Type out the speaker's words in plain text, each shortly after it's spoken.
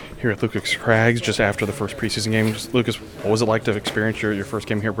here at Lucas Craggs just after the first preseason game. Lucas, what was it like to experience your first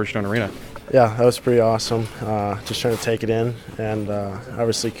game here at Bridgestone Arena? Yeah, that was pretty awesome. Just trying to take it in and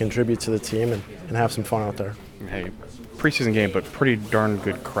obviously contribute to the team and have some fun out there. Hey, preseason game, but pretty darn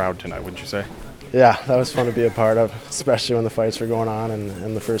good crowd tonight, wouldn't you say? Yeah, that was fun to be a part of, especially when the fights were going on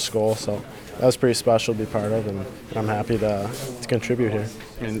and the first goal. So that was pretty special to be part of, and I'm happy to contribute here.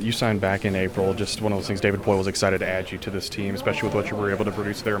 And you signed back in April. Just one of those things, David Poile was excited to add you to this team, especially with what you were able to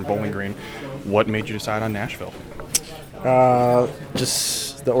produce there in Bowling Green. What made you decide on Nashville?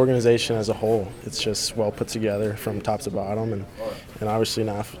 Just the organization as a whole. It's just well put together from top to bottom, and obviously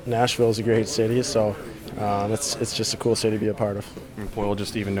Nashville is a great city, so it's just a cool city to be a part of. And Poile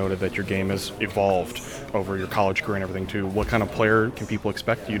just even noted that your game has evolved over your college career and everything too. What kind of player can people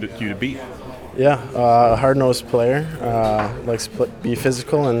expect you to be? Yeah, a hard-nosed player, likes to be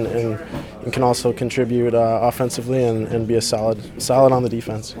physical and can also contribute offensively and be a solid on the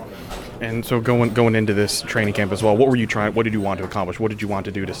defense. And so going into this training camp as well, what did you want to accomplish? What did you want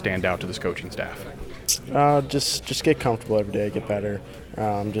to do to stand out to this coaching staff? Just get comfortable every day, get better,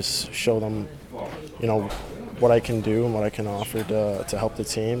 just show them, what I can do and what I can offer to help the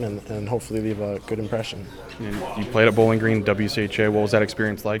team and hopefully leave a good impression. And you played at Bowling Green, WCHA. What was that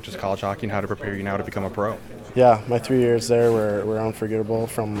experience like, just college hockey, and how to prepare you now to become a pro? Yeah, my 3 years there were unforgettable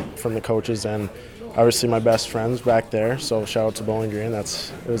from the coaches and obviously my best friends back there. So shout out to Bowling Green.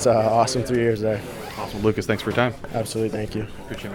 It was an awesome 3 years there. Awesome. Lucas, thanks for your time. Absolutely, thank you. Appreciate it.